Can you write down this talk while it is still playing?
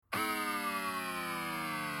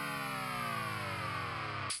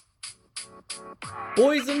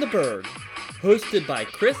Boys in the Berg, hosted by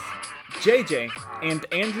Chris, JJ, and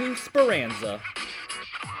Andrew Speranza.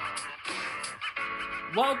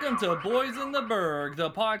 Welcome to Boys in the Berg, the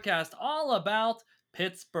podcast all about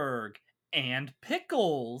Pittsburgh and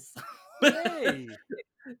pickles. Yay!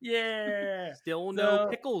 Yeah. Still no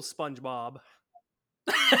pickles, SpongeBob.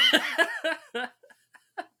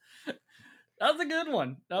 That was a good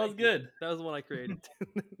one. That was good. That was the one I created.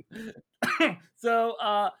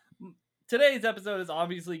 So, today's episode is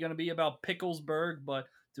obviously going to be about Picklesburgh, but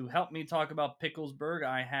to help me talk about Picklesburgh,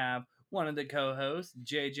 I have one of the co-hosts,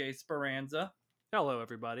 JJ Speranza. Hello,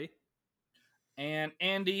 everybody. And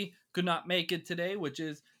Andy could not make it today, which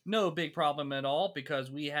is no big problem at all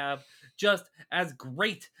because we have just as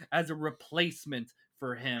great as a replacement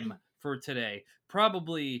for him for today.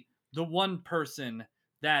 Probably the one person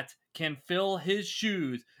that can fill his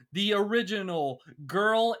shoes, the original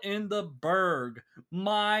girl in the Berg,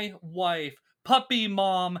 my wife, puppy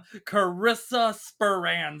mom, Carissa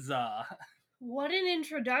Speranza. What an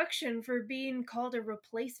introduction for being called a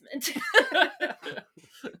replacement.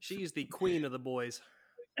 She's the queen of the boys.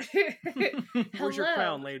 Hello. Where's your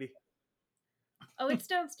crown, lady? Oh, it's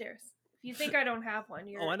downstairs. If you think I don't have one,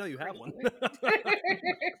 you're... Oh, I know you have one.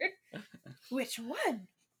 Which one?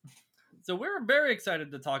 So we're very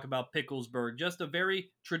excited to talk about Picklesburgh, just a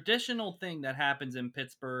very traditional thing that happens in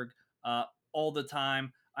Pittsburgh all the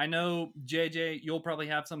time. I know, JJ, you'll probably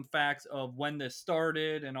have some facts of when this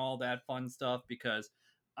started and all that fun stuff because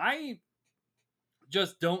I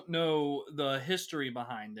just don't know the history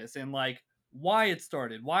behind this and like why it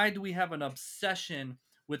started. Why do we have an obsession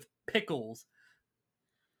with pickles?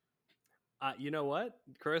 You know what,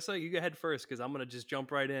 Carissa, you go ahead first because I'm gonna just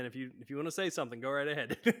jump right in. If you want to say something, go right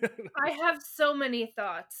ahead. I have so many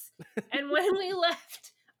thoughts. And when we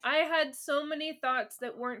left, I had so many thoughts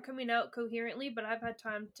that weren't coming out coherently, but I've had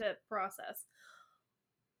time to process.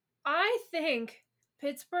 I think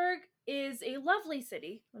Pittsburgh is a lovely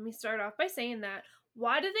city. Let me start off by saying that.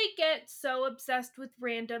 Why do they get so obsessed with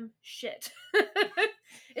random shit?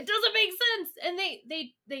 It doesn't make sense. And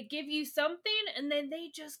they give you something and then they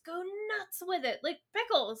just go nuts with it. Like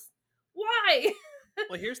pickles. Why?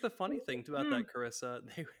 Well, here's the funny thing about that, Carissa.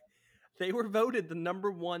 They were voted the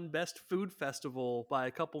 #1 best food festival by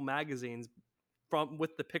a couple magazines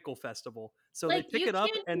with the Pickle Festival. So Like, they pick you it up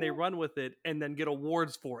can't and they do- run with it and then get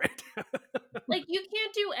awards for it. Like, you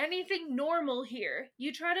can't do anything normal here.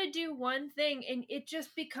 You try to do one thing and it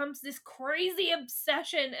just becomes this crazy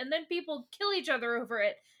obsession, and then people kill each other over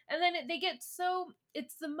it. And then they get so.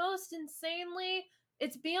 It's the most insanely.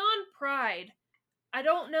 It's beyond pride. I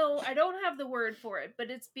don't know. I don't have the word for it,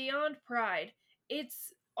 but it's beyond pride.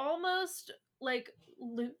 It's almost like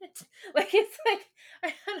lunatic. Like, it's like.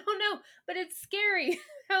 I don't know, but it's scary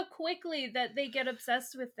how quickly that they get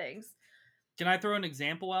obsessed with things. Can I throw an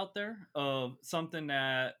example out there of something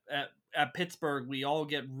that at Pittsburgh we all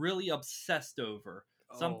get really obsessed over?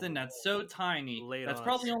 Something that's so tiny that's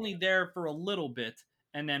probably only there for a little bit,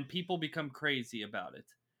 and then people become crazy about it.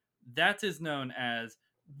 That is known as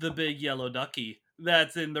the big yellow ducky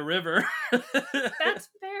that's in the river. That's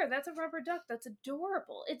fair. That's a rubber duck. That's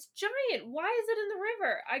adorable. It's giant. Why is it in the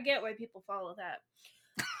river? I get why people follow that.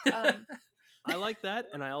 I like that,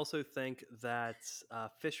 and I also think that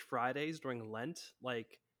Fish Fridays during Lent,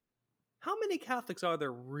 like, how many Catholics are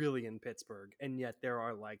there really in Pittsburgh? And yet there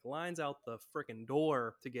are like lines out the freaking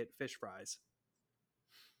door to get fish fries.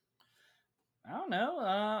 I don't know.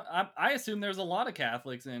 I assume there's a lot of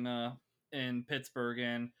Catholics in Pittsburgh,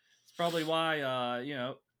 and it's probably why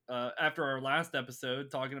after our last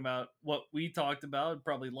episode talking about what we talked about,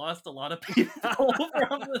 probably lost a lot of people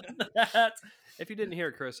from that. If you didn't hear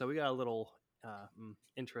it, Carissa, we got a little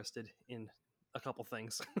interested in a couple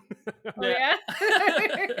things. Oh, yeah?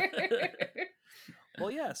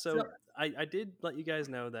 Well, yeah, so I did let you guys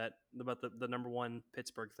know that about the #1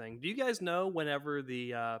 Pittsburgh thing. Do you guys know whenever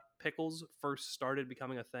the pickles first started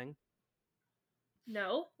becoming a thing?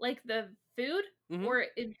 No? Like the food? Mhm. Or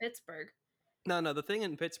in Pittsburgh? No, the thing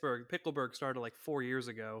in Pittsburgh, Pickleburg started like 4 years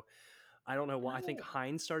ago. I don't know why. I think Oh.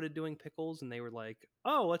 Heinz started doing pickles, and they were like,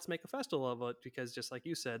 "Oh, let's make a festival of it," because just like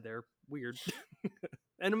you said, they're weird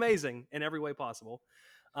and amazing in every way possible.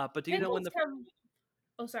 But do you know when Pickles come...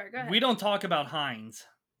 Oh, sorry, go ahead. We don't talk about Heinz.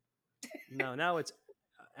 No, now it's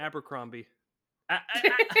Abercrombie.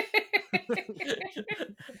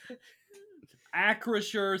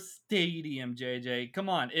 Acrisure Stadium, JJ. Come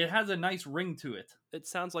on, it has a nice ring to it. It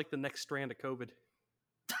sounds like the next strand of COVID.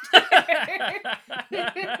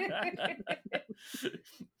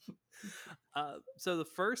 So the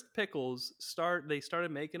first pickles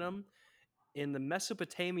started making them in the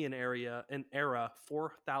Mesopotamian era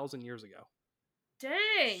 4,000 years ago.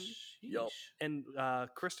 Dang. Yup. Sheesh. And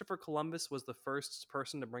Christopher Columbus was the first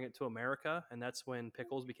person to bring it to America, and that's when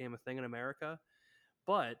pickles became a thing in America.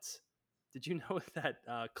 But did you know that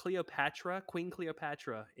Cleopatra, Queen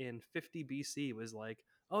Cleopatra, in 50 BC was like,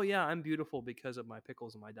 "Oh yeah, I'm beautiful because of my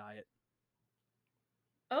pickles in my diet."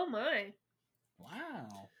 Oh my.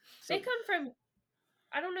 Wow. So They come from,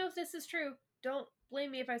 I don't know if this is true. Don't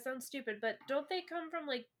blame me if I sound stupid, but don't they come from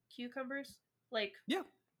like cucumbers? Like, yeah,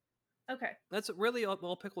 okay. that's really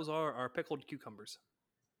all pickles are pickled cucumbers.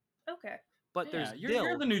 Okay. But Yeah, there's you're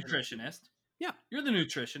dill. the nutritionist. Yeah, You're the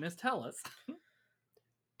nutritionist. Tell us.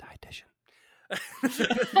 dietitian.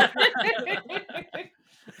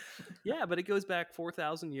 Yeah, but it goes back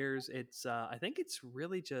 4,000 years. It's I think it's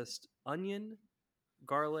really just onion,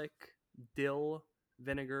 garlic, dill,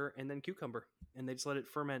 vinegar, and then cucumber, and they just let it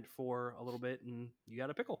ferment for a little bit, and you got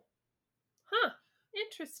a pickle. Huh.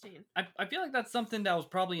 Interesting. I feel like that's something that was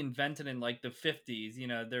probably invented in like the 50s. You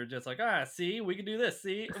know, they're just like, see, we can do this,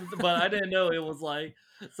 see? But I didn't know it was like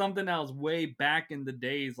something that was way back in the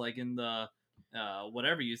days, like in the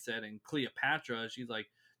whatever you said in Cleopatra. She's like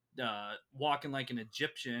walking like an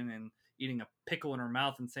Egyptian and eating a pickle in her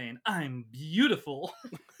mouth and saying, I'm beautiful.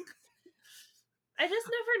 I just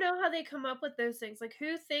never know how they come up with those things. Like,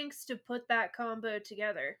 who thinks to put that combo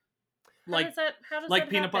together? How like does that? How does like that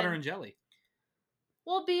peanut butter happen? and jelly.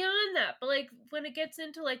 Well, beyond that, but like when it gets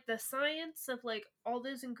into like the science of like all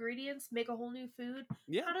those ingredients make a whole new food,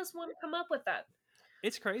 Yeah, how does one come up with that?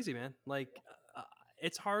 it's crazy, man. Like,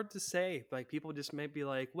 it's hard to say. Like, people just may be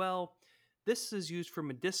like, well, this is used for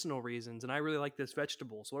medicinal reasons, and I really like this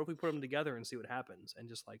vegetable. So what if we put them together and see what happens, and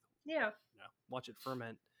just like, Yeah, watch it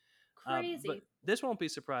ferment. But crazy. this won't be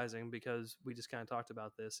surprising because we just kind of talked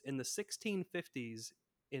about this. In the 1650s,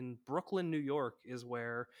 in Brooklyn, New York, is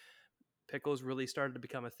where pickles really started to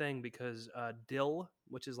become a thing because dill,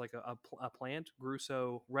 which is like a plant, grew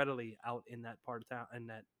so readily out in that part of town, in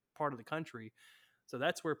that part of the country. So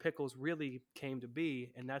that's where pickles really came to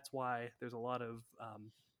be, and that's why there's a lot of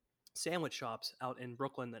sandwich shops out in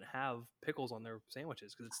Brooklyn that have pickles on their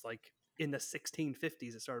sandwiches because it's like in the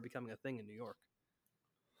 1650s it started becoming a thing in New York.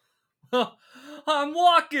 I'm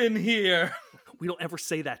walking here. We don't ever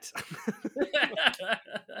say that.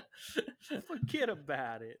 Forget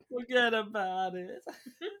about it. Forget about it.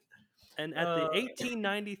 And at the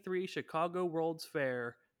 1893 Chicago World's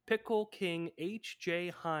Fair, Pickle King H.J.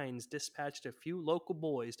 Heinz dispatched a few local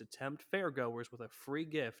boys to tempt fairgoers with a free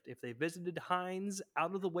gift if they visited Heinz'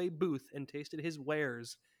 out-of-the-way booth and tasted his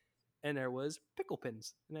wares. And there was pickle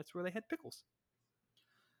pins, and that's where they had pickles.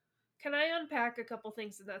 Can I unpack a couple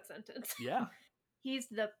things in that sentence? Yeah. He's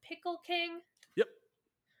the pickle king. Yep.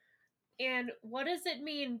 And what does it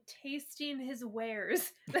mean, tasting his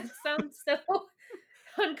wares? That sounds so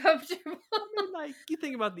uncomfortable. I mean, like, you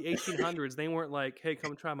think about the 1800s, they weren't like, hey,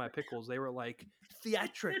 come try my pickles. They were like,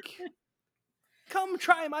 theatric. Come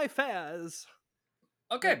try my fairs.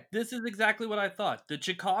 Okay, this is exactly what I thought. The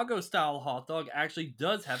Chicago style hot dog actually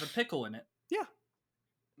does have a pickle in it. Yeah.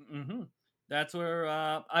 Mm-hmm. That's where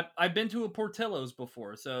I've been to a Portillo's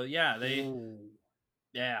before, so yeah,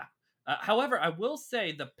 yeah. However, I will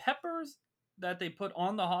say the peppers that they put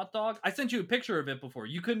on the hot dog. I sent you a picture of it before.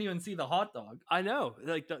 You couldn't even see the hot dog. I know.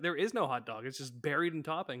 Like, there is no hot dog. It's just buried in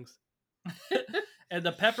toppings. And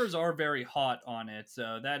the peppers are very hot on it,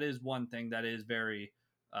 so that is one thing that is very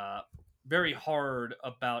very hard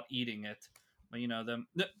about eating it. But you know,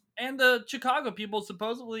 the Chicago people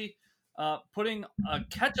supposedly putting a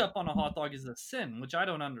ketchup on a hot dog is a sin, which I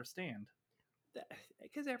don't understand.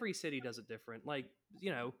 Because every city does it different. Like,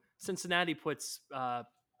 Cincinnati puts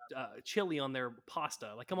chili on their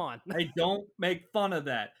pasta. Like, come on. Hey, don't make fun of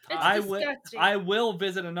that. It's disgusting. I will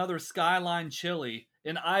visit another Skyline Chili,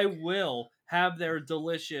 and I will have their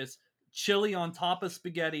delicious chili on top of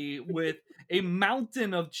spaghetti with a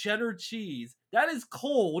mountain of cheddar cheese. That is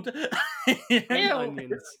cold. And Ew.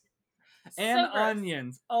 onions. And So gross.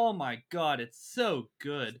 onions. Oh my god, it's so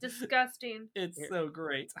good. It's disgusting. It's Here. so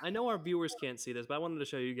great. I know our viewers can't see this, but I wanted to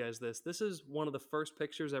show you guys this. This is one of the first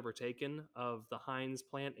pictures ever taken of the Heinz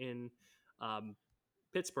plant in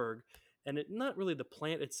Pittsburgh. And not really the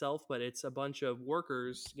plant itself, but it's a bunch of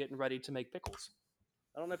workers getting ready to make pickles.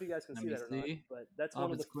 I don't know if you guys can Let see me that or not, see. but that's Oh,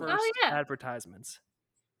 one of the it's clear. first Oh, yeah. advertisements.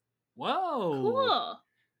 Whoa. Cool.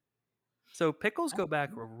 So pickles go back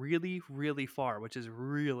really, really far, which is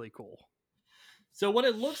really cool. So what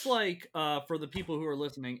it looks like for the people who are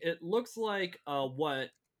listening, it looks like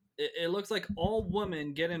it looks like all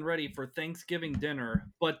women getting ready for Thanksgiving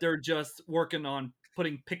dinner, but they're just working on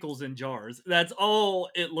putting pickles in jars. That's all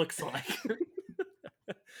it looks like.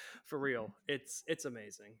 For real, it's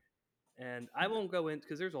amazing. And I won't go into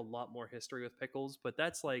because there's a lot more history with pickles, but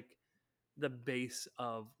that's like the base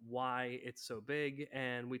of why it's so big.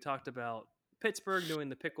 And we talked about Pittsburgh doing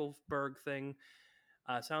the Picklesburgh thing.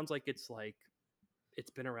 Sounds like it's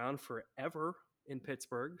been around forever in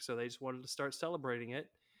Pittsburgh, so they just wanted to start celebrating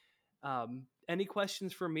it. Any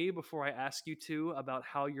questions for me before I ask you two about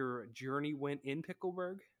how your journey went in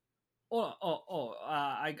Pickleburg?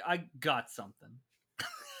 I got something.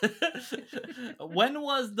 When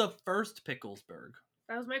was the first Picklesburgh?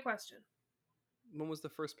 That was my question. When was the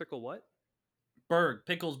first pickle? What?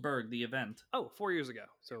 Picklesburgh, the event. Oh, 4 years ago.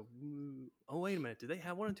 So, oh wait a minute. Did they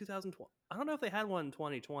have one in 2020? I don't know if they had one in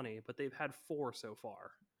 2020, but they've had 4 so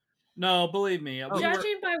far. No, believe me. Oh. We were...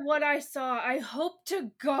 Judging by what I saw, I hope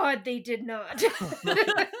to God they did not.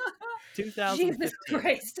 2015. Jesus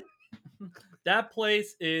Christ. That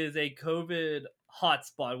place is a COVID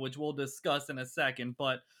hotspot, which we'll discuss in a second.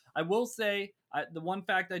 But I will say, the one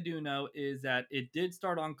fact I do know is that it did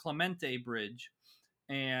start on Clemente Bridge.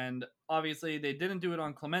 And obviously, they didn't do it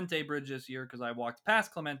on Clemente Bridge this year because I walked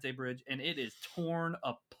past Clemente Bridge and it is torn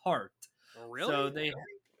apart. Really? So they,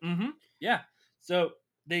 yeah. So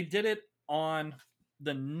they did it on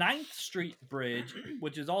the 9th Street Bridge,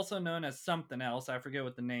 which is also known as something else. I forget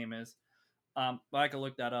what the name is, but I can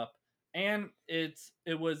look that up. And it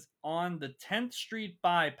was on the 10th Street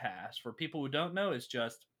bypass. For people who don't know, it's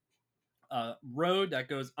just a road that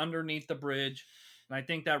goes underneath the bridge, and I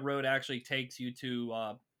think that road actually takes you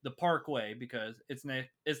to the Parkway because it's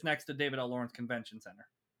next to David L. Lawrence Convention Center.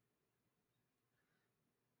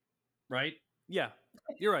 Right? Yeah,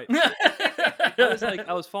 you're right.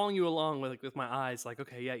 I was following you along with my eyes, like,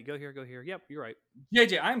 okay, yeah, you go here, go here. Yep, you're right.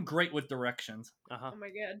 JJ, I'm great with directions. Uh-huh. Oh my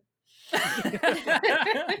God.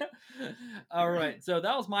 All right, so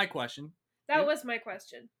that was my question. That was my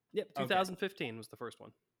question. Yep, 2015 was the first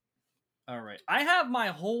one. All right. I have my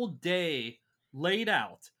whole day laid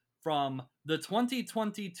out from the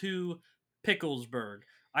 2022 Picklesburgh.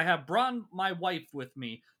 I have brought my wife with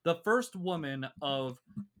me, the first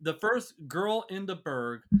girl in the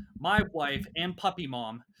burg, my wife, and puppy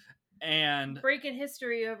mom. And breaking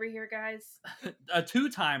history over here, guys. A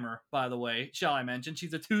 2-timer, by the way, shall I mention?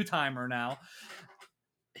 She's a 2-timer now.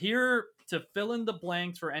 Here to fill in the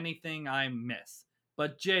blanks for anything I miss.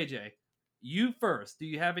 But JJ, you first. Do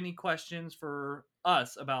you have any questions for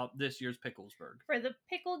us about this year's Picklesburgh? For the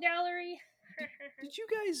pickle gallery? Did you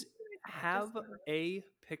guys have a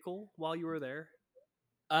pickle while you were there?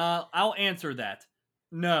 I'll answer that.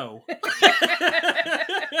 No. Okay.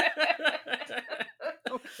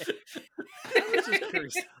 I was just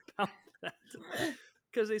curious about that.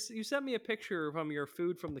 Because you sent me a picture from your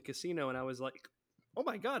food from the casino, and I was like, oh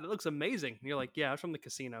my God, it looks amazing. And you're like, yeah, it's from the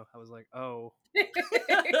casino. I was like, oh.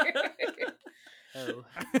 Oh.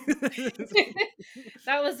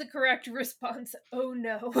 That was the correct response. Oh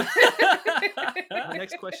no. My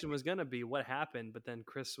next question was going to be what happened, but then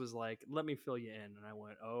Chris was like, let me fill you in. And I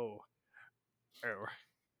went, oh.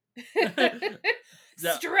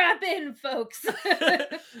 Strap in, folks.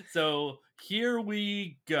 So here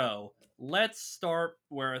we go. Let's start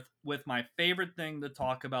with my favorite thing to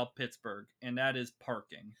talk about Pittsburgh, and that is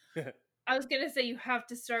parking. I was going to say you have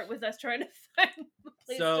to start with us trying to find a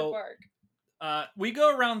place to park. We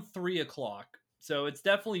go around 3 o'clock, so it's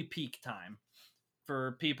definitely peak time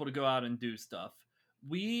for people to go out and do stuff.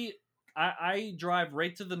 I drive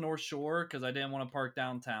right to the North Shore because I didn't want to park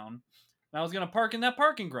downtown. And I was going to park in that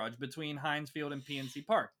parking garage between Heinz Field and PNC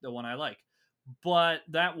Park, the one I like. But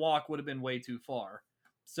that walk would have been way too far.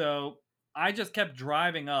 So I just kept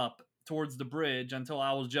driving up towards the bridge until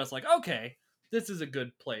I was just like, okay, this is a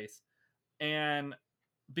good place. And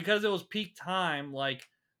because it was peak time, like,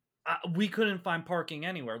 we couldn't find parking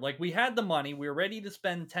anywhere. Like, we had the money, we were ready to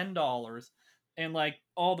spend $10, and like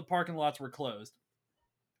all the parking lots were closed.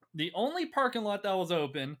 The only parking lot that was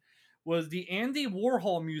open was the Andy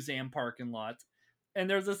Warhol Museum parking lot, and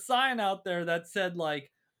there's a sign out there that said like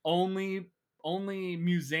only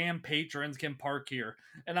museum patrons can park here.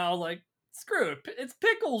 And I was like, screw it, it's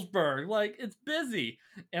Picklesburgh, like, it's busy.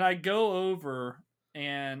 And I go over,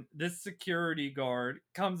 and this security guard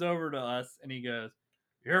comes over to us and he goes,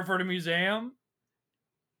 "You here for the museum?"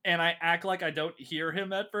 And I act like I don't hear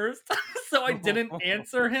him at first, so I didn't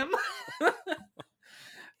answer him.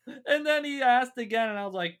 And then he asked again, and I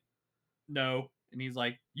was like, no. And he's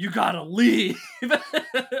like, "You gotta leave."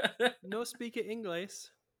 No speak of English.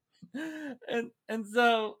 And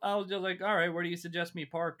so I was just like, all right, where do you suggest me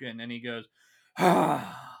parking? And he goes,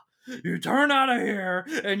 you turn out of here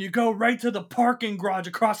and you go right to the parking garage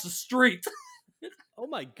across the street. Oh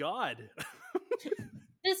my God.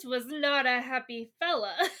 This was not a happy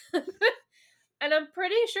fella. And I'm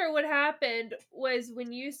pretty sure what happened was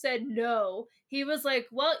when you said no, he was like,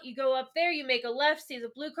 well, you go up there, you make a left, see the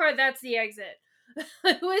blue car, that's the exit.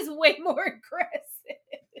 It was way more aggressive.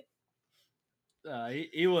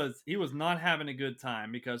 He was not having a good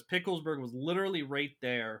time because Picklesburgh was literally right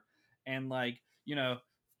there, and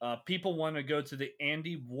people want to go to the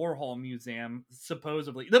Andy Warhol Museum.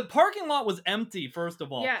 Supposedly, the parking lot was empty. First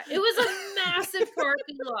of all, Yeah, it was a massive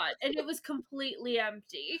parking lot, and it was completely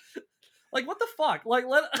empty. like what the fuck? Like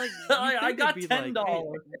Like you I think they'd got be $10. like, hey,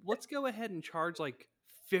 let's go ahead and charge like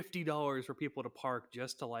 $50 for people to park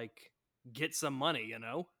just to like get some money, you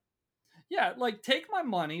know? Yeah, like take my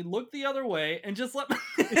money, look the other way, and just let me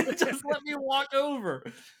just let me walk over.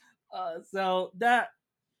 So that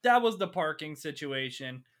was the parking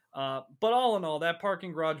situation. But all in all, that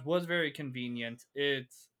parking garage was very convenient. It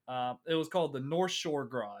was called the North Shore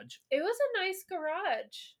Garage. It was a nice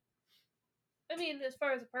garage. I mean, as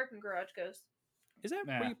far as a parking garage goes. Is that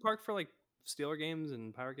where Yeah. you park for like Steeler games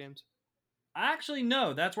and Pirate games? Actually,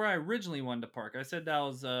 no, that's where I originally wanted to park. I said that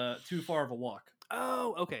was too far of a walk.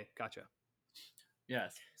 Oh, okay, gotcha.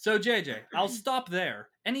 Yes. So JJ, I'll stop there.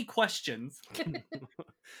 Any questions?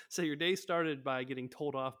 So your day started by getting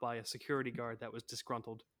told off by a security guard that was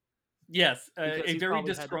disgruntled Yes, because a very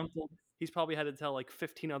disgruntled. he's probably had to tell like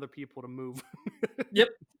 15 other people to move. Yep,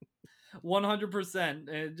 100%.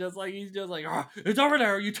 And just like he's just like, it's over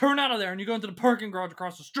there. You turn out of there and you go into the parking garage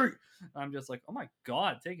across the street. I'm just like, oh my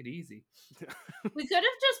god, take it easy. We could have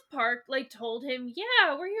just parked, like told him,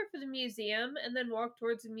 yeah, we're here for the museum, and then walk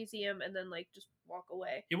towards the museum and then like just walk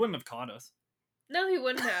away. He wouldn't have caught us. No, he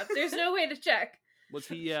wouldn't have. There's no way to check. Was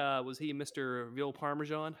he Mr. Veal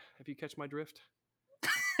Parmesan, if you catch my drift?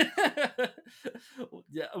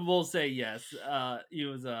 Yeah, we'll say yes. He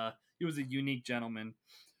was a unique gentleman.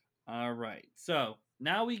 All right, so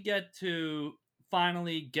now we get to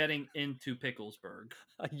finally getting into Picklesburgh.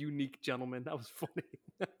 A unique gentleman. That was funny.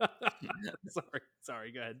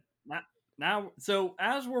 Sorry, go ahead. Now, so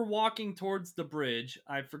as we're walking towards the bridge,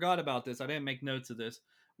 I forgot about this. I didn't make notes of this.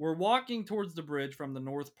 We're walking towards the bridge from the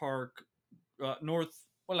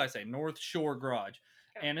what did I say? North Shore Garage.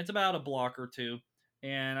 Okay. And it's about a block or two.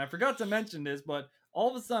 And I forgot to mention this, but all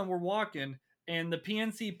of a sudden we're walking and the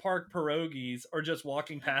PNC Park pierogies are just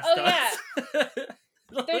walking past us. Yeah.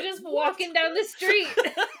 They're just walking down the street.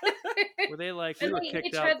 Were they like, we And were they kicked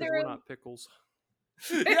each out had because their we're own- not pickles?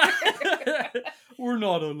 Yeah. We're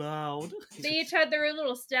not allowed. They each had their own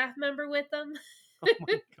little staff member with them. Oh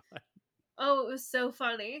my god. Oh, it was so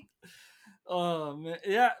funny.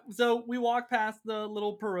 Yeah. So we walk past the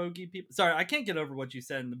little pierogi people. Sorry, I can't get over what you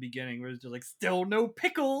said in the beginning. Where it's just like, still no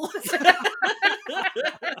pickles.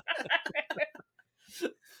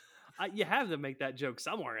 You have to make that joke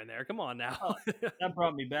somewhere in there. Come on now. Oh, that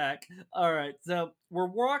brought me back. All right, so we're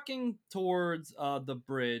walking towards the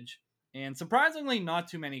bridge, and surprisingly, not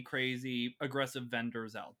too many crazy aggressive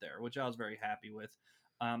vendors out there, which I was very happy with.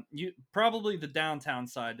 You probably the downtown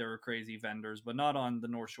side there were crazy vendors, but not on the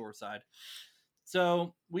North Shore side.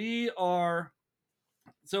 So we are.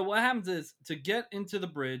 So what happens is to get into the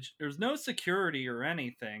bridge, there's no security or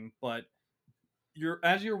anything, but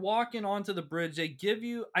as you're walking onto the bridge, they give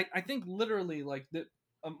you I think literally like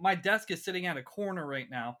my desk is sitting at a corner right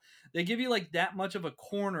now. They give you like that much of a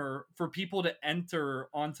corner for people to enter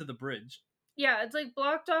onto the bridge. Yeah, it's like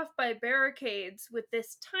blocked off by barricades with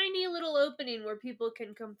this tiny little opening where people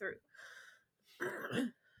can come through.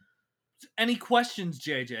 Any questions,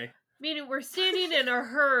 JJ? Meaning we're standing in a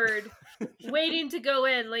herd waiting to go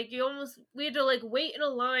in. Like we had to like wait in a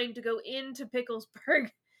line to go into Picklesburgh.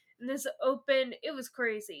 And this open, it was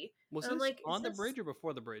crazy. Was And I'm this like, on is the this bridge or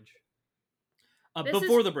before the bridge? This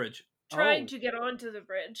Before is the bridge. trying Oh. to get onto the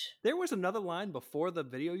bridge? There was another line before the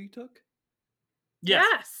video you took?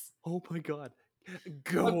 Yes. Oh my god.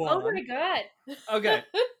 Go Oh on. my god. Okay.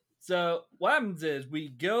 So what happens is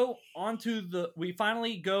we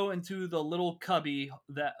finally go into the little cubby,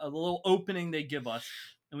 that a little opening they give us,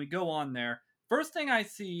 and we go on there. First thing I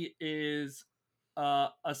see is a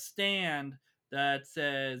stand that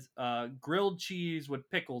says grilled cheese with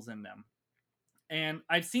pickles in them. And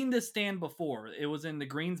I've seen this stand before. It was in the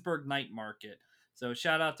Greensburg night market. So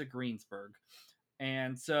shout out to Greensburg.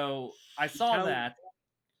 And so I saw G-Town.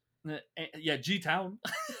 that. Yeah, G Town.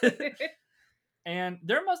 And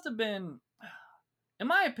there must have been, in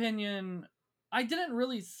my opinion, I didn't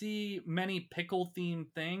really see many pickle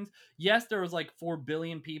themed things. Yes, there was like 4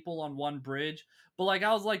 billion people on one bridge, but like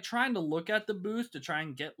I was like trying to look at the booth to try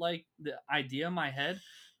and get like the idea in my head,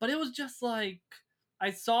 but it was just like I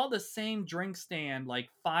saw the same drink stand like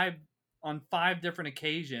 5 different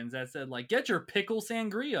occasions that said like get your pickle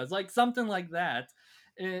sangrias, like something like that.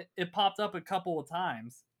 it popped up a couple of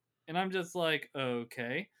times, and I'm just like,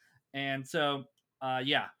 okay. And so,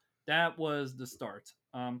 yeah, that was the start.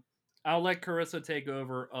 I'll let Carissa take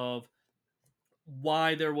over of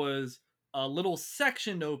why there was a little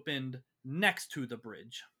section opened next to the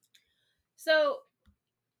bridge. So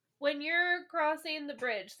when you're crossing the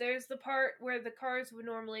bridge, there's the part where the cars would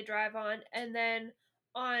normally drive on, and then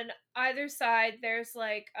on either side there's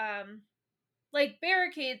like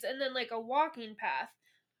barricades and then like a walking path,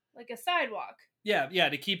 like a sidewalk. Yeah,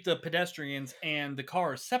 to keep the pedestrians and the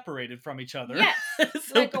cars separated from each other. Yes,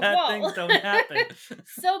 so like a bad wall. things don't happen.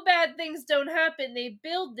 So bad things don't happen. They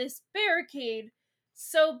build this barricade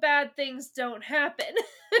so bad things don't happen.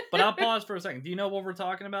 But I'll pause for a second. Do you know what we're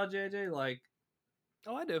talking about, JJ? Like,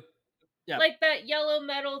 Oh, I do. yeah, Like that yellow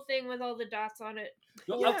metal thing with all the dots on it.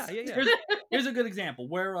 Yeah, yeah. Here's a good example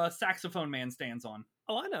where a saxophone man stands on.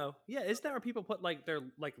 Oh, I know. Yeah, isn't that where people put like their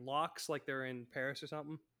like locks, like they're in Paris or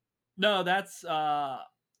something? No, that's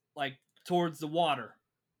like towards the water.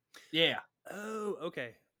 Yeah. Oh,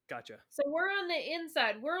 okay, gotcha. So we're on the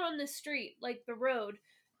inside. We're on the street, like the road,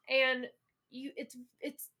 and it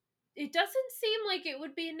doesn't seem like it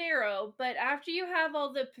would be narrow, but after you have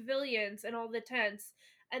all the pavilions and all the tents,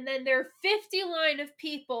 and then there are 50 line of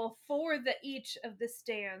people for each of the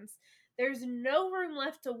stands, there's no room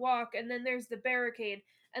left to walk, and then there's the barricade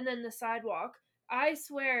and then the sidewalk. I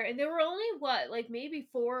swear, and there were only what, like maybe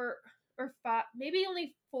 4 or 5, maybe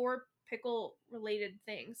only 4 pickle related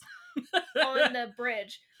things on the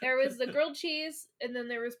bridge. There was the grilled cheese, and then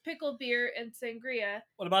there was pickle beer and sangria.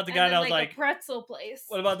 What about the And guy then that was like like a pretzel place.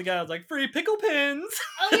 What about the guy that was like free pickle pins?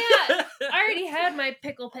 Oh yeah, I already had my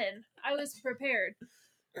pickle pin. I was prepared.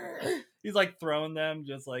 He's like throwing them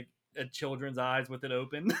just like at children's eyes with it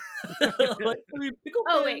open. Like free pickle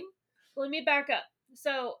Oh pin. wait, let me back up.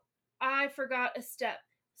 So I forgot a step.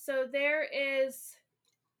 So there is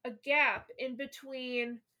a gap in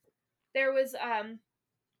between. There was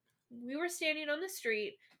we were standing on the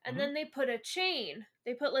street, and then they put a chain.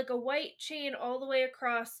 They put like a white chain all the way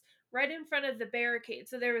across right in front of the barricade.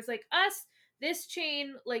 So there was like us, this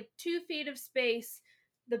chain, like 2 feet of space,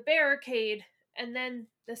 the barricade, and then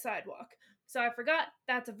the sidewalk. So I forgot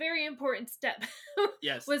that's a very important step.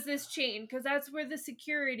 Yes. Was this chain, because that's where the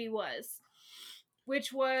security was,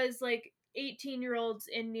 which was like 18-year-olds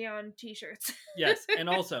in neon t-shirts. Yes, and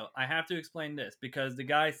also I have to explain this because the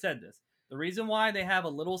guy said this. The reason why they have a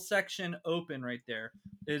little section open right there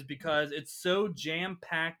is because it's so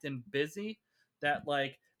jam-packed and busy that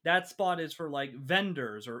like that spot is for like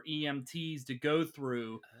vendors or EMTs to go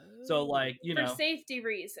through. So like, you For know, safety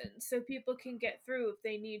reasons, so people can get through if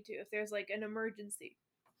they need to, if there's like an emergency.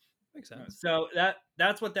 Makes sense. so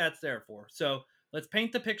that's what that's there for. So let's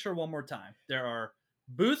paint the picture one more time. There are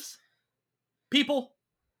booths, people,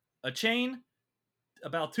 a chain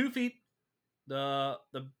about 2 feet, The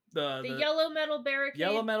yellow metal barricade.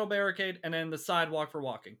 yellow metal barricade, and then the sidewalk for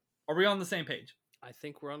walking. Are we on the same page? I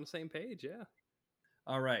think we're on the same page. Yeah.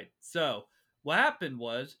 All right. So what happened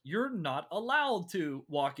was you're not allowed to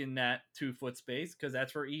walk in that 2 foot space because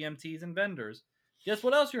that's for EMTs and vendors. Guess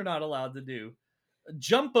what else you're not allowed to do?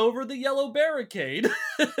 Jump over the yellow barricade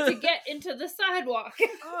to get into the sidewalk.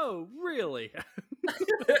 Oh, really?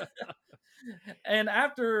 And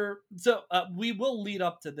after, so we will lead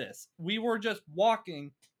up to this. We were just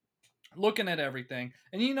walking, looking at everything,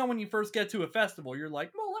 and you know when you first get to a festival, you're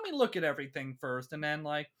like, well, let me look at everything first, and then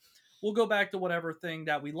like we'll go back to whatever thing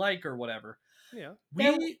that we like or whatever. Yeah.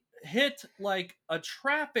 We hit like a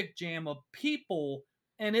traffic jam of people,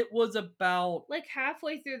 and it was about like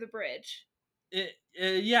halfway through the bridge.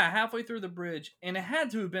 Yeah, halfway through the bridge, and it had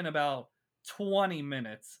to have been about 20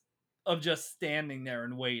 minutes of just standing there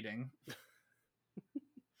and waiting.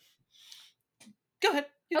 Go ahead.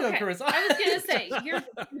 You go, Carissa. I was gonna say, you're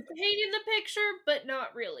painting the picture, but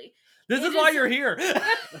not really. This is why you're here.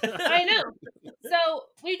 I know. So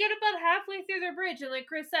we get about halfway through the bridge, and like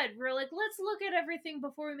Chris said, we're like, let's look at everything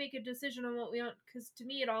before we make a decision on what we want, because to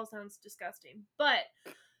me it all sounds disgusting. But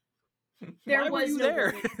there Why was were you no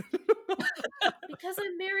there? because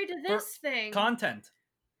I'm married to this thing. Content.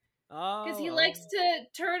 Because he likes to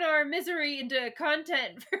turn our misery into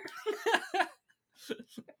content.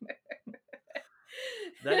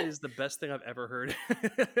 That is the best thing I've ever heard.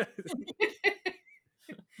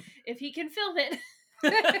 If he can film it.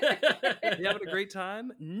 You having a great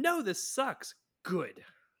time? No, this sucks. Good.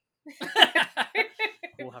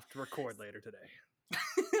 We'll have to record later today.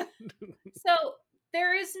 So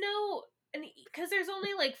there is no, and because there's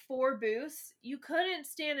only like 4 booths, you couldn't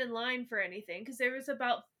stand in line for anything because there was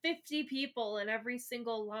about 50 people in every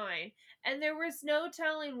single line, and there was no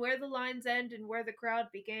telling where the lines end and where the crowd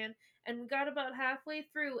began. and we got about halfway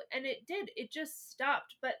through, and it just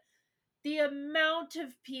stopped. But the amount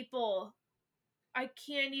of people, I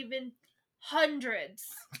can't even, hundreds.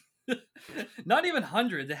 Not even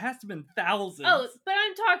hundreds. It has to have been thousands. Oh, but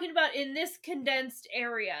I'm talking about in this condensed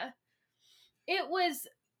area. It was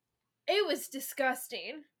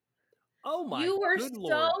disgusting. Oh my You were good so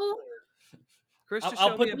lord. Chris, just I'll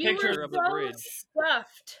show put me a the you were picture of the so bridge.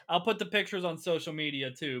 stuffed. I'll put the pictures on social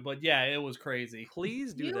media too. But yeah, it was crazy.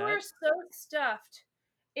 Please do You that. were so stuffed.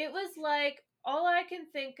 It was like, all I can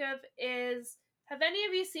think of is, have any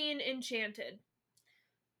of you seen Enchanted?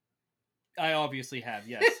 I obviously have,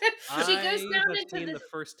 yes. She goes I down have into seen the the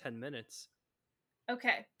first 10 minutes.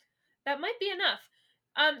 Okay. That might be enough.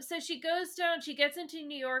 So she goes down, she gets into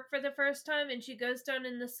New York for the first time, and she goes down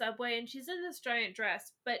in the subway, and she's in this giant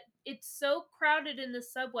dress, but it's so crowded in the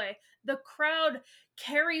subway, the crowd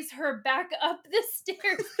carries her back up the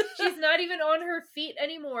stairs. She's not even on her feet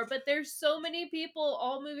anymore, but there's so many people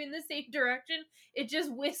all moving the same direction, it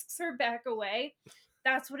just whisks her back away.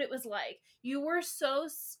 That's what it was like. You were so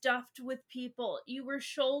stuffed with people. You were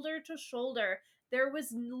shoulder to shoulder. There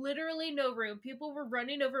was literally no room. People were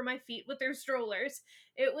running over my feet with their strollers.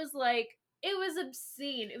 It was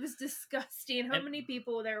obscene. It was disgusting how many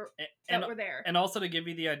people there that were there. And also to give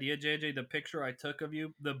you the idea, JJ, the picture I took of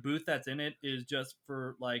you, the booth that's in it is just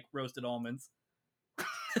for like roasted almonds.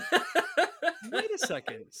 Wait a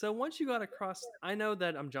second. So once you got across, I know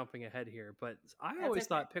that I'm jumping ahead here, but I That's always okay.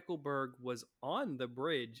 thought Picklesburgh was on the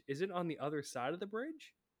bridge. Is it on the other side of the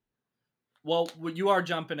bridge? Well, you are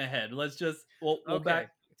jumping ahead. Let's just we'll Okay.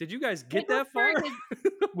 back. Did you guys get that far?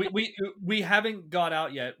 We haven't got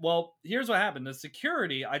out yet. Well, here's what happened. The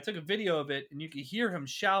security, I took a video of it, and you could hear him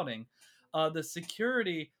shouting. The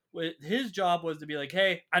security, his job was to be like,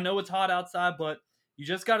 "Hey, I know it's hot outside, but you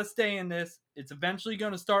just got to stay in this. It's eventually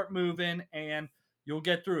going to start moving, and you'll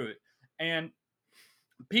get through it." And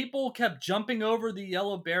people kept jumping over the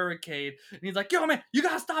yellow barricade, and he's like, "Yo, man, you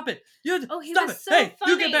gotta stop it! You He stop was it! so Hey,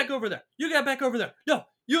 you funny. get back over there! You get back over there! No,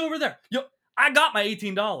 you over there! Yo, I got my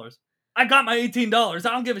 $18. I got my $18.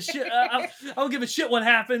 I don't give a shit. I don't give a shit what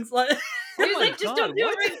happens." Like, He was my like, just God, don't do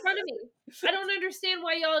what? it right in front of me. I don't understand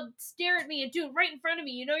why y'all stare at me and do it right in front of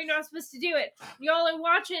me. You know you're not supposed to do it. Y'all are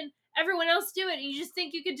watching everyone else do it, and you just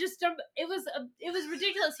think you could just jump. It was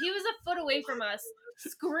ridiculous. He was a foot away from us,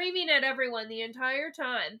 screaming at everyone the entire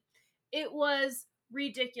time. It was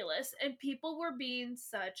ridiculous, and people were being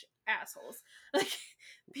such assholes. Like,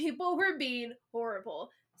 people were being horrible.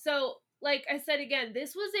 So, like I said again,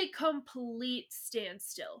 this was a complete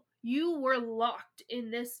standstill. You were locked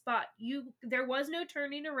in this spot. There was no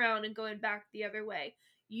turning around and going back the other way.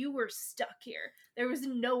 You were stuck here. There was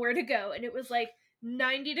nowhere to go, and it was like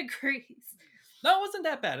 90 degrees. no, it wasn't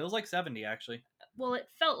that bad. It was like 70 actually. Well, it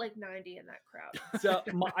felt like 90 in that crowd. So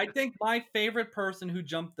I think my favorite person who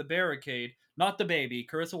jumped the barricade, not the baby.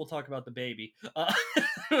 Carissa will talk about the baby, but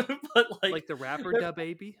Like the rapper Da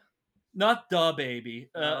Baby? not the baby.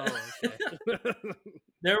 Oh, okay.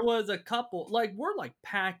 There was a couple, like, we're like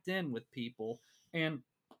packed in with people, and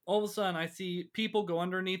all of a sudden I see people go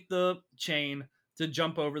underneath the chain to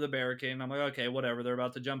jump over the barricade, and I'm like, okay, whatever, they're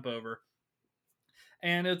about to jump over.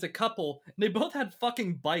 And it's a couple, and they both had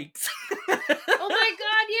fucking bikes. Oh my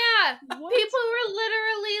god, yeah! What? People were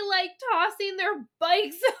literally like tossing their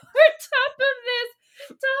bikes over top of this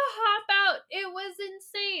to hop out. It was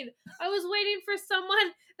insane. I was waiting for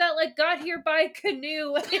someone that like got here by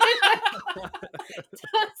canoe and toss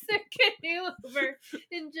their canoe over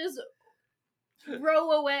and just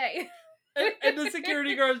row away. And the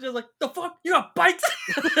security guard was just like, the fuck? You got bikes?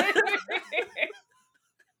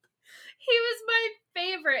 He was my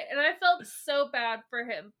favorite, and I felt so bad for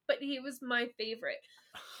him, but he was my favorite.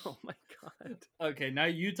 Oh my God. Okay, now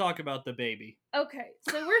you talk about the baby. Okay,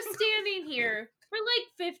 so we're standing here for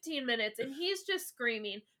like 15 minutes, and he's just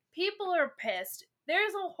screaming. People are pissed.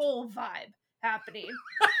 There's a whole vibe happening.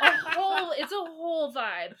 It's a whole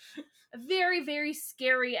vibe. A very, very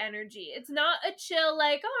scary energy. It's not a chill,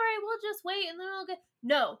 like, all right, we'll just wait and then I'll get.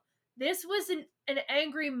 No, this was an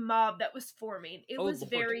angry mob that was forming. It Oh, was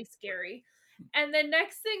Lord. very scary. And the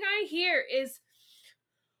next thing I hear is,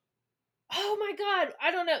 oh my god,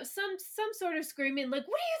 I don't know, some sort of screaming like,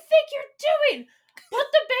 what do you think you're doing? Put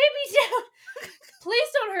the baby down. Please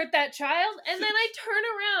don't hurt that child. And then I turn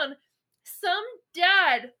around. Some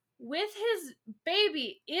dad with his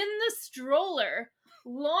baby in the stroller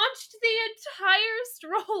launched the entire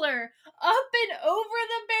stroller up and over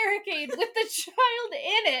the barricade with the child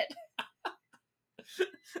in it.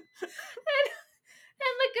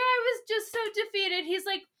 And the guy was just so defeated. He's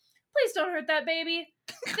like, please don't hurt that baby.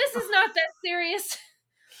 This is not that serious.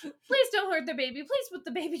 Please don't hurt the baby. Please put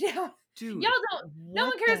the baby down. Dude, Y'all don't. No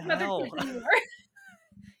what one the cares about their hell? kids anymore.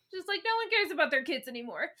 Just like no one cares about their kids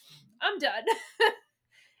anymore. I'm done.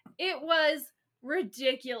 It was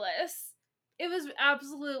ridiculous. It was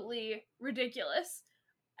absolutely ridiculous.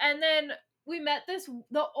 And then we met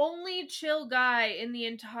the only chill guy in the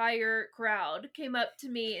entire crowd came up to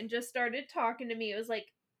me and just started talking to me. It was like,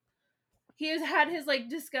 had his like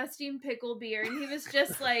disgusting pickle beer, and he was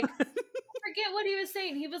just like, forget what he was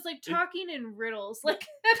saying. He was like talking in riddles. Like,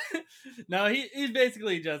 No, he's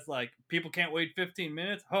basically just like, people can't wait 15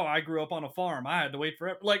 minutes. Oh, I grew up on a farm. I had to wait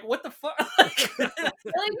forever. Like, what the fuck? it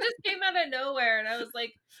like just came out of nowhere, and I was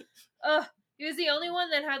like, ugh. He was the only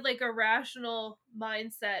one that had like a rational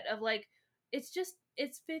mindset of like, it's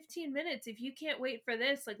 15 minutes. If you can't wait for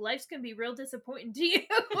this, like life's gonna be real disappointing to you.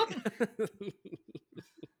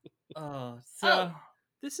 So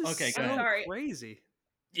This is okay, go so ahead. sorry. crazy.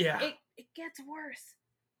 Yeah. It gets worse.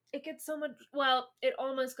 It gets so much, well, it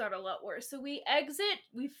almost got a lot worse. So we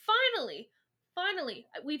finally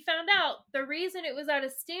we found out the reason it was at a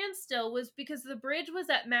standstill was because the bridge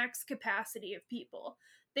was at max capacity of people.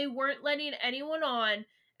 They weren't letting anyone on,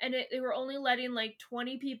 and they were only letting like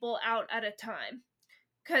 20 people out at a time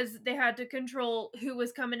because they had to control who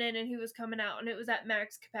was coming in and who was coming out, and it was at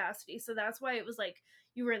max capacity. So that's why it was like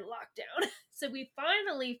you were in lockdown. So we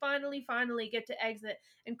finally get to exit,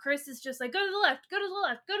 and Chris is just like, go to the left, go to the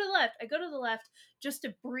left, go to the left. I go to the left just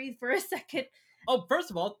to breathe for a second. Oh, first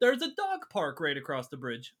of all, there's a dog park right across the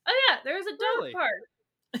bridge. Oh yeah, there's a dog Really? park.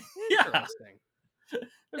 Yeah. Interesting.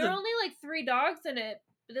 There are only like 3 dogs in it,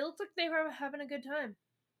 but it looks like they were having a good time.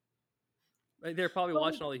 Like, they're probably But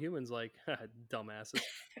watching all the humans like, dumbasses.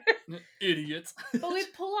 Idiots. But we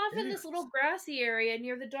pull off in this little grassy area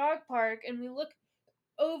near the dog park, and we look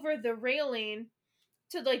over the railing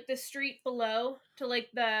to like the street below, to like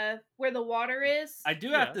the where the water is. I do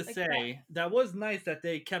Yeah, have to like say that was nice that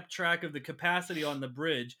they kept track of the capacity on the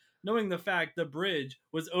bridge, knowing the fact the bridge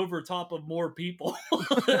was over top of more people.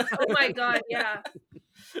 Oh my god, yeah.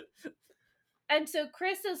 And so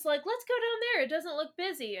Chris is like, let's go down there. It doesn't look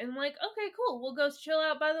busy. And I'm like, okay, cool. We'll go chill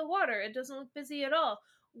out by the water. It doesn't look busy at all.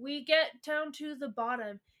 We get down to the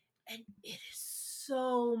bottom, and it is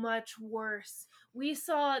so much worse. We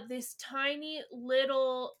saw this tiny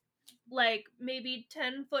little, like maybe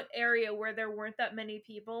 10-foot area where there weren't that many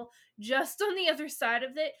people. Just on the other side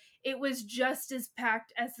of it, it was just as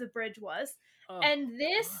packed as the bridge was. Oh, And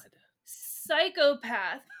this God.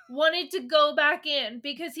 psychopath wanted to go back in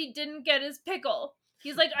because he didn't get his pickle.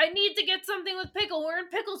 He's like, I need to get something with pickle. We're in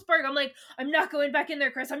Picklesburgh. I'm like, I'm not going back in there,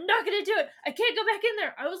 Chris. I'm not going to do it. I can't go back in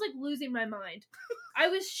there. I was like losing my mind. I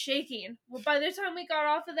was shaking. Well, by the time we got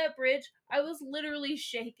off of that bridge, I was literally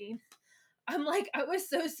shaking. I'm like, I was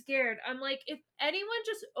so scared. I'm like, if anyone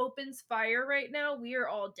just opens fire right now, we are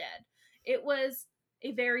all dead. It was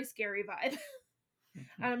a very scary vibe.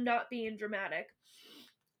 I'm not being dramatic.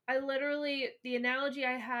 The analogy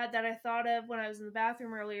I had that I thought of when I was in the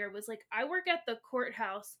bathroom earlier was like, I work at the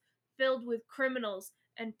courthouse filled with criminals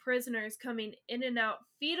and prisoners coming in and out,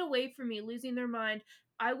 feet away from me, losing their mind.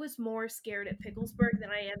 I was more scared at Picklesburgh than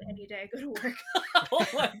I am any day I go to work. Oh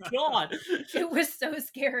my god. It was so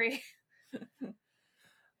scary.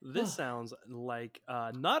 This sounds like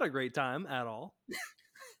not a great time at all.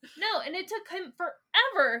 No, and it took him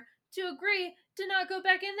forever to agree to not go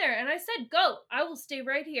back in there. And I said, go. I will stay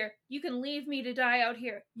right here. You can leave me to die out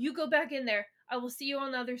here. You go back in there. I will see you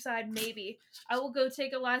on the other side, maybe. I will go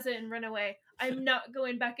take Eliza and run away. I'm not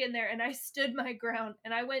going back in there. And I stood my ground,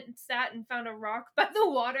 and I went and sat and found a rock by the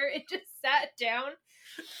water. It just sat down.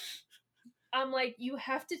 I'm like, you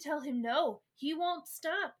have to tell him no. He won't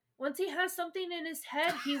stop. Once he has something in his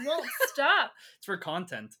head, he won't stop. It's for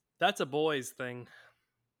content. That's a boys thing.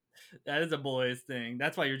 That is a boys thing.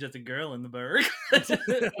 That's why you're just a girl in the burg.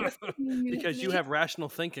 Because you have rational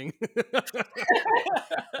thinking.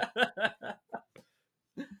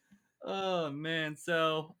 Oh man,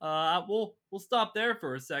 so we'll stop there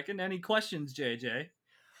for a second. Any questions, JJ?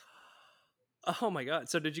 Oh my god.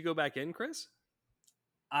 So did you go back in, Chris?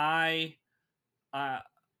 I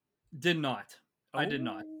did not. I did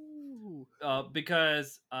not. Ooh.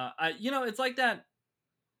 Because it's like that.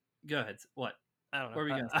 Go ahead. What? I don't know. What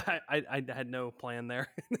were you gonna I had no plan there.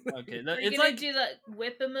 Okay, Are you it's gonna like do the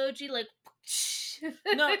whip emoji, like?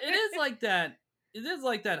 no, it is like that. It is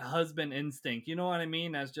like that husband instinct. You know what I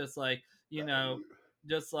mean? That's just like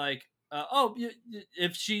just like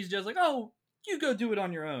if she's just like, oh, you go do it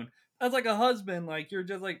on your own. As like a husband, like you're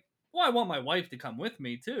just like, well, I want my wife to come with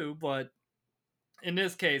me too, but in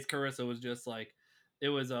this case, Carissa was just like, it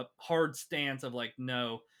was a hard stance of like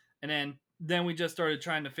no, and then then we just started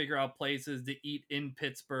trying to figure out places to eat in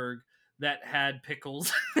Pittsburgh that had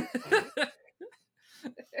pickles.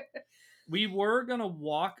 We were gonna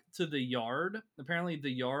walk to the Yard. Apparently, the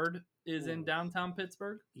Yard is in Ooh. downtown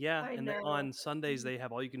Pittsburgh. Yeah, I and then know. on Sundays they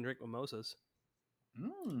have all you can drink mimosas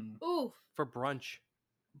Mm. Ooh, for brunch.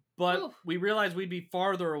 But ooh. we realized we'd be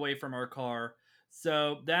farther away from our car,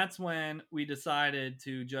 so that's when we decided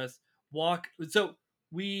to just walk. So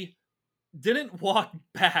we didn't walk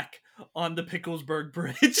back on the Picklesburgh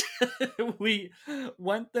Bridge. We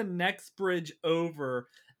went the next bridge over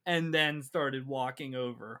and then started walking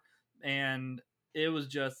over. And it was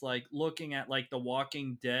just like looking at like the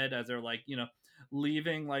Walking Dead as they're like,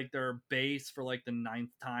 leaving like their base for like the ninth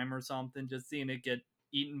time or something, just seeing it get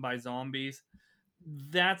eaten by zombies.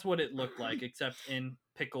 That's what it looked like, except in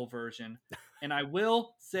pickle version. And I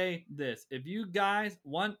will say this: if you guys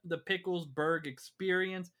want the Picklesburgh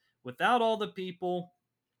experience without all the people,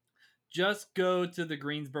 just go to the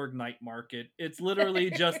Greensburg Night Market. It's literally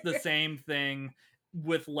just the same thing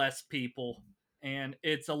with less people, and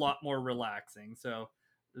it's a lot more relaxing. So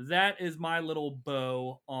that is my little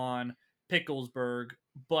bow on Picklesburgh,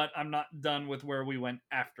 but I'm not done with where we went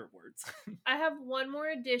afterwards. I have one more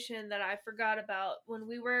addition that I forgot about. When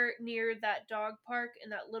we were near that dog park in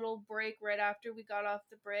that little break right after we got off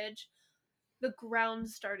the bridge, the ground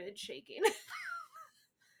started shaking.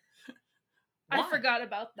 I Why? forgot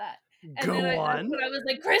about that. And then Go that's on. when I was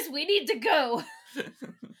like, Chris, we need to go.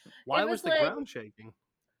 Why It was was the like, ground shaking?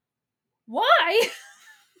 why?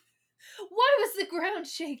 Why was the ground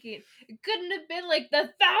shaking? It couldn't have been like the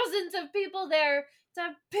thousands of people there to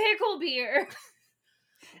have pickle beer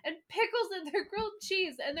and pickles and their grilled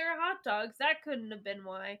cheese and their hot dogs. That couldn't have been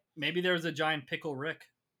why. Maybe there was a giant pickle Rick.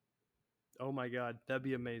 Oh my god, that'd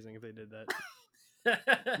be amazing if they did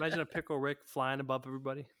that. Imagine a pickle Rick flying above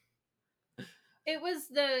everybody. There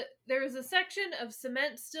was a section of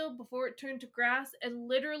cement still before it turned to grass, and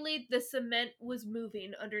literally the cement was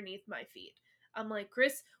moving underneath my feet. I'm like,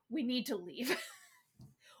 Chris, we need to leave.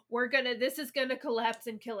 This is gonna collapse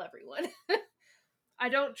and kill everyone. I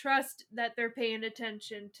don't trust that they're paying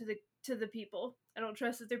attention to the people. I don't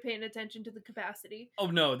trust that they're paying attention to the capacity. Oh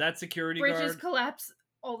no, that security Bridges guard. collapse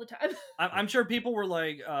all the time. I'm sure people were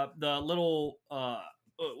like, the little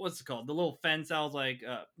what's it called? The little fence I was like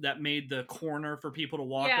that made the corner for people to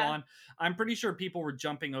walk Yeah. on. I'm pretty sure people were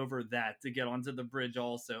jumping over that to get onto the bridge.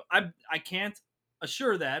 Also, I can't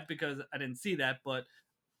assure that because I didn't see that, but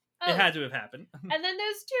it had to have happened. And then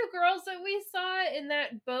those two girls that we saw in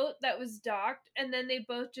that boat that was docked, and then they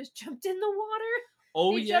both just jumped in the water.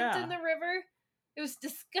 Oh They jumped in yeah. the river. It was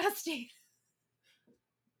disgusting.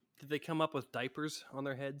 Did they come up with diapers on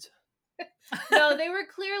their heads? No, they were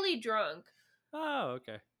clearly drunk. Oh,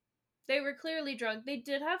 okay. They were clearly drunk. They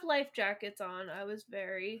did have life jackets on. I was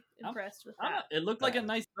very impressed with that. It looked like a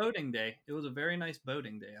nice boating day. It was a very nice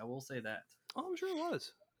boating day. I will say that. Oh, I'm sure it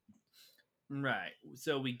was. Right.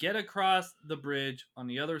 So we get across the bridge on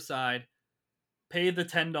the other side, pay the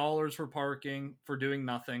 $10 for parking for doing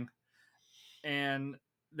nothing. And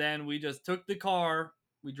then we just took the car,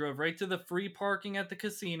 we drove right to the free parking at the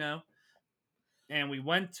casino, and we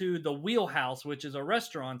went to the Wheelhouse, which is a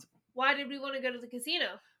restaurant, Why did we want to go to the casino?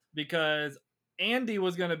 because Andy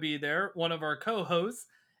was going to be there, one of our co-hosts,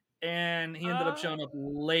 and he ended up showing up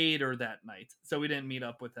later that night. So we didn't meet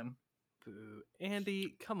up with him. Boo.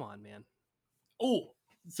 Andy, come on, man. Oh,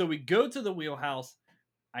 so we go to the Wheelhouse.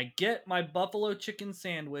 I get my buffalo chicken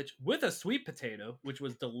sandwich with a sweet potato, which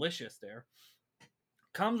was delicious there.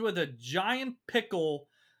 Comes with a giant pickle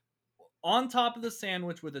on top of the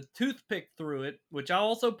sandwich with a toothpick through it, which I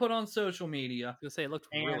also put on social media. I was gonna say it looked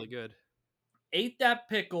And really good. ate that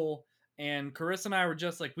pickle, and Carissa and I were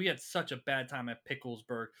just like, we had such a bad time at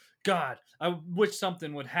Picklesburgh. God, I wish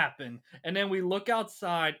something would happen. And then we look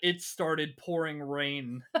outside, it started pouring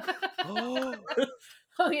rain. Oh,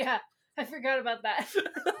 Oh yeah, I forgot about that.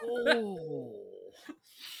 oh.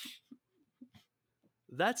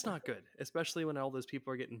 That's not good, especially when all those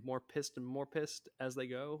people are getting more pissed and more pissed as they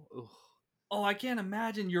go. Ugh. Oh, I can't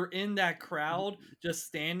imagine you're in that crowd, just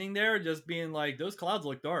standing there, just being like, those clouds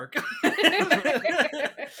look dark.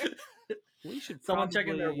 We should Someone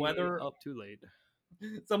checking their probably weather. up too late.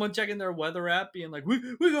 Someone checking their weather app, being like,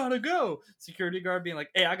 we gotta go. Security guard being like,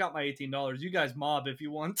 hey, I got my $18. You guys mob if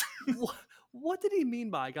you want. What did he mean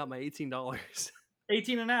by I got my $18?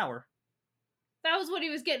 18 an hour. That was what he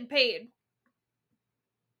was getting paid.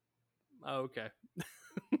 Oh, okay.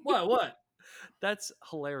 What? That's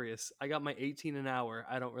hilarious. I got my 18 an hour.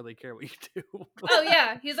 I don't really care what you do. Oh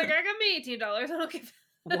yeah, he's like, I got me $18. I don't give.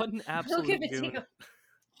 What an I don't give absolute it to goon. you.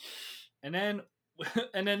 And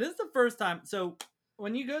then this is the first time. So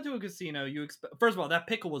when you go to a casino, you expect first of all that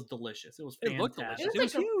pickle was delicious. It was It looked fantastic.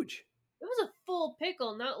 delicious. was It was like a huge. It was a full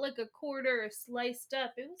pickle, not like a quarter sliced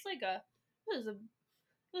up. It was like it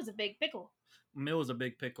was a big pickle. It was a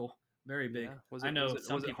big pickle, very big. Yeah. Was I it was know it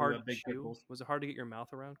some was it people who hard have to big chew? pickles. Was it hard to get your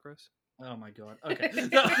mouth around, Chris? Oh my god. Okay.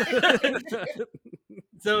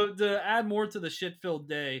 So to add more to the shit-filled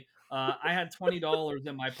day, I had $20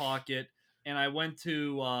 in my pocket, and I went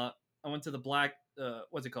to the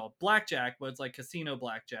what's it called, blackjack, but it's like casino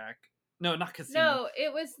blackjack. No, not casino, No,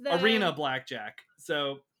 it was arena the blackjack.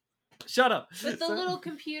 So shut up. with the So, little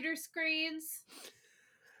computer screens.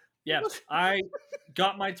 yes, I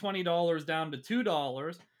got my $20 down to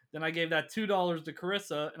 $2. Then I gave that $2 to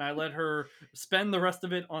Carissa, and I let her spend the rest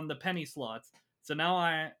of it on the penny slots. So now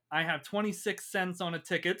I have 26 cents on a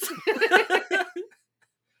ticket.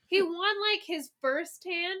 He won like his first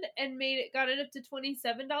hand and got it up to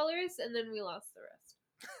 $27, and then we lost the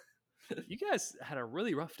rest. You guys had a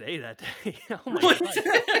really rough day that day. Oh my What? god.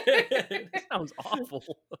 That sounds awful.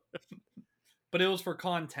 But it was for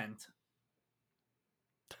content.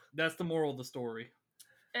 That's the moral of the story.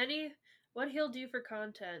 What he'll do for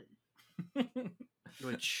content. It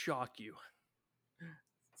would shock you.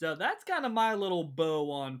 So that's kind of my little bow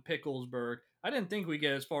on Picklesburgh. I didn't think we'd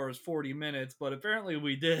get as far as 40 minutes, but apparently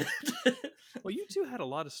we did. Well, you two had a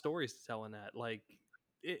lot of stories to tell in that. Like,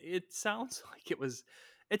 it sounds like it was.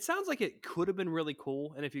 It sounds like it could have been really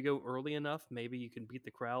cool, and if you go early enough, maybe you can beat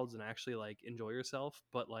the crowds and actually like enjoy yourself.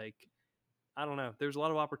 But like, I don't know. There's a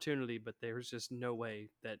lot of opportunity, but there's just no way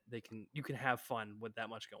that you can have fun with that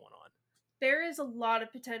much going on. There is a lot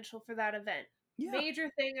of potential for that event. Yeah. Major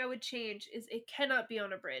thing I would change is it cannot be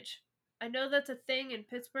on a bridge. I know that's a thing in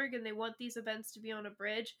Pittsburgh and they want these events to be on a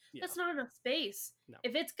bridge. Yeah. That's not enough space. No.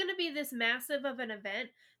 If it's going to be this massive of an event,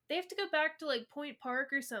 they have to go back to like Point Park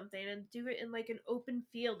or something and do it in like an open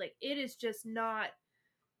field. Like it is not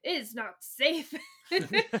safe and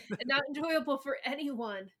not enjoyable for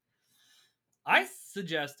anyone. I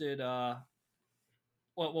suggested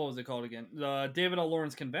what was it called again? The David L.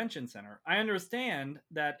 Lawrence Convention Center. I understand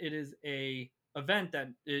that it is a event that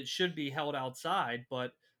it should be held outside,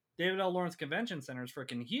 but David L. Lawrence Convention Center is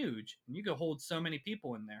freaking huge, and you could hold so many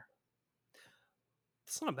people in there.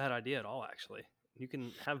 That's not a bad idea at all, actually. You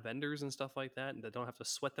can have vendors and stuff like that, and that don't have to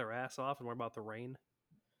sweat their ass off and worry about the rain.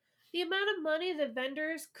 The amount of money the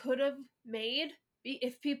vendors could have made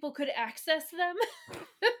if people could access them.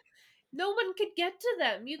 No one could get to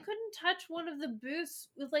them. You couldn't touch one of the booths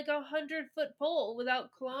with like 100-foot pole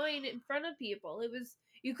without clawing in front of people.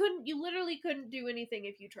 You literally couldn't do anything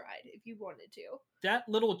if you tried, if you wanted to. That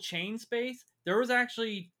little chain space, there was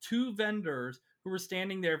actually two vendors who were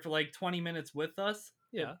standing there for like 20 minutes with us.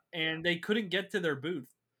 Yeah. And they couldn't get to their booth.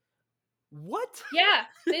 What? Yeah,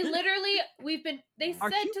 they literally, they Are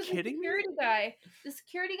said you to the kidding me? security guy, the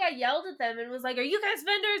security guy yelled at them and was like, "Are you guys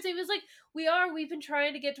vendors?" He was like, we've been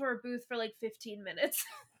trying to get to our booth for like 15 minutes.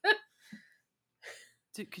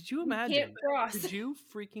 Dude, could you We imagine? can't cross. Could you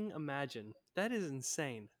freaking imagine? That is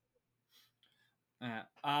insane.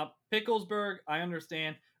 Picklesburgh, I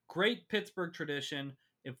understand. Great Pittsburgh tradition.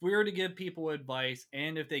 If we were to give people advice,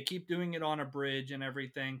 and if they keep doing it on a bridge and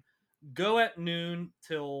everything, go at noon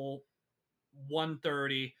till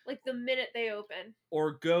 1:30, Like the minute they open.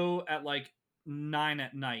 or go at like 9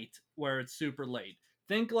 at night where it's super late.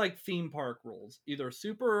 Think like theme park rules, either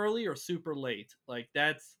super early or super late. Like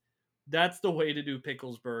that's the way to do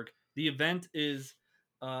Picklesburgh. The event is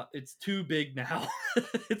it's too big now.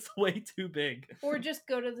 It's way too big. Or just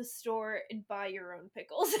go to the store and buy your own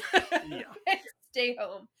pickles. Yeah. And stay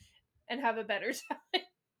home and have a better time.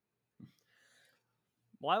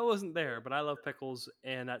 Well, I wasn't there, but I love pickles,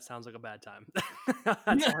 and that sounds like a bad time. That's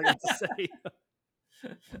all I got to say.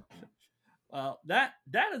 Well, that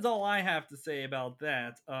is all I have to say about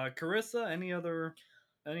that. Carissa, any other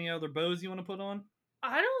bows you want to put on?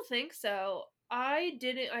 I don't think so. I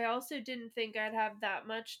also didn't think I'd have that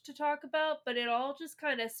much to talk about, but it all just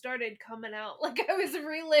kind of started coming out like I was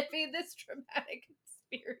reliving this traumatic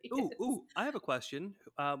experience. Ooh, I have a question.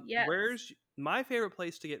 Yes. Where's my favorite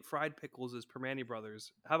place to get fried pickles is Permane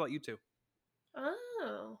Brothers. How about you two?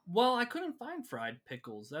 Oh. Well, I couldn't find fried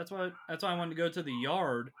pickles. That's why I wanted to go to the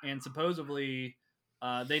yard, and supposedly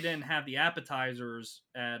they didn't have the appetizers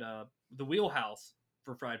at the wheelhouse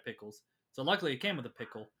for fried pickles. So luckily it came with a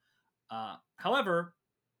pickle. However,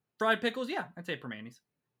 fried pickles, yeah, I'd say Permane's.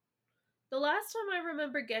 The last time I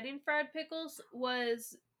remember getting fried pickles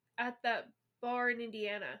was at that bar in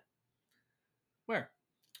Indiana. Where?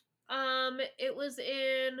 It was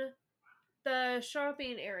in the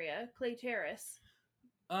shopping area, Clay Terrace.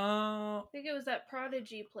 I think it was that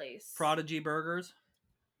Prodigy place. Prodigy Burgers.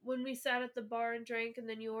 when we sat at the bar and drank, and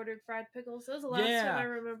then you ordered fried pickles. That was the last time I Yeah.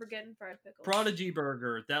 remember getting fried pickles. Prodigy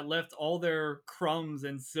Burger that left all their crumbs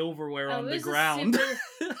and silverware Oh, on it the was ground.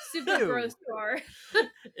 a super Ew. gross bar.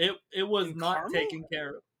 It was In not caramel? taken care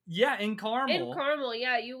of. Yeah, in In caramel. caramel,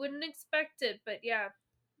 yeah, you wouldn't expect it, but yeah,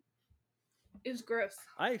 it was gross.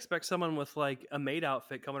 I expect someone with like a maid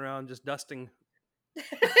outfit coming around just dusting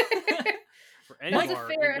for any That's a bar.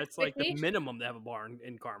 fair That's like the expectation. minimum to have a bar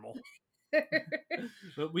in caramel.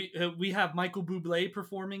 But we have Michael Bublé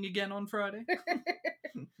performing again on Friday.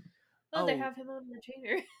 Oh, they Oh. have him on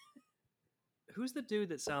retainer. Who's the dude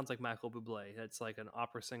that sounds like Michael Bublé? That's like an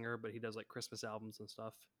opera singer, but he does like Christmas albums and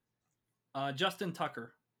stuff. Justin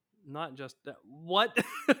Tucker. Not just what?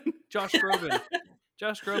 Josh Groban.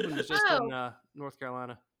 Josh Groban was just in North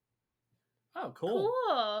Carolina. Oh, cool.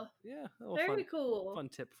 Cool. Yeah, a little Very cool. fun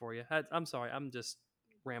tip for you. I'm sorry, I'm just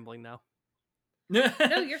rambling now. No,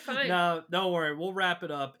 you're fine. No, don't worry. We'll wrap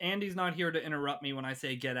it up. Andy's not here to interrupt me when I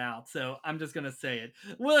say get out, so I'm just gonna say it.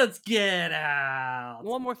 Let's get out.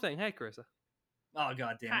 One more thing. Hey, Carissa. Oh,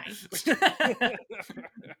 god damn it.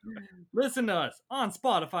 Listen to us on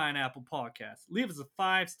Spotify and Apple Podcasts. Leave us a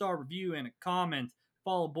 5-star review and a comment.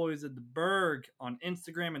 Follow Boys of the Berg on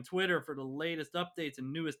Instagram and Twitter for the latest updates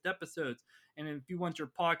and newest episodes. And if you want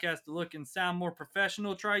your podcast to look and sound more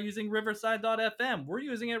professional, try using Riverside.fm. We're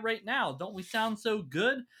using it right now. Don't we sound so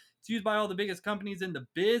good? It's used by all the biggest companies in the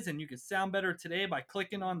biz, and you can sound better today by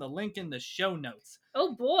clicking on the link in the show notes.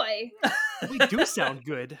 Oh boy. We do sound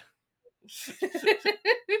good.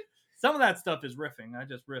 Some of that stuff is riffing. I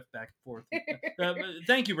just riff back and forth.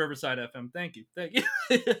 Thank you, Riverside FM. Thank you.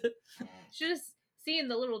 Should have seen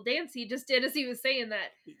the little dance he just did as he was saying that.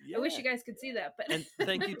 Yeah. I wish you guys could see that. But And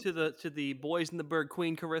thank you to the Boys in the Berg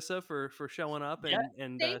Queen Carissa for showing up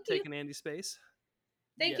and taking Andy's space.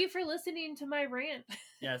 Thank you for listening to my rant.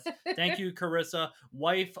 Yes. Thank you, Carissa,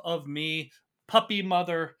 wife of me, puppy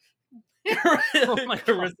mother. Oh my God.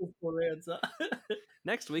 Carissa Sporanza.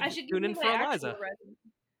 Next week, I should tune give in you for my Eliza. actual resume.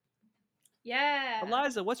 Yeah.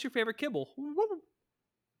 Eliza, what's your favorite kibble?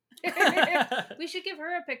 We should give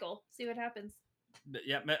her a pickle. See what happens.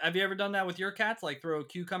 Yeah. Have you ever done that with your cats? Like throw a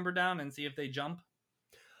cucumber down and see if they jump?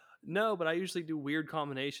 No, but I usually do weird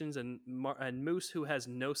combinations, and Moose, who has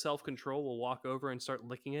no self-control, will walk over and start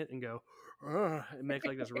licking it and go, "Ugh," and make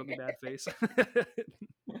like this really bad face.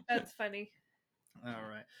 That's funny. All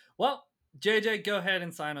right. Well, JJ, go ahead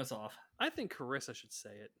and sign us off. I think Carissa should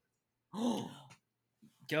say it.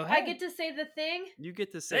 Go ahead. I get to say the thing. You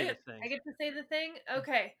get to say the thing. I get to say the thing.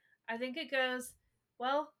 Okay. I think it goes,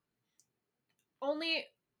 well, only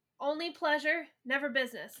pleasure, never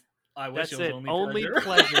business. I wish That's it was it. only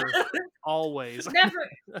pleasure. Always. Never.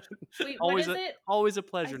 Wait, Always what is it? Always a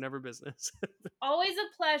pleasure, never business. Always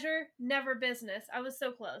a pleasure, never business. I was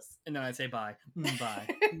so close. And then I say bye. Bye.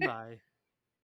 Bye.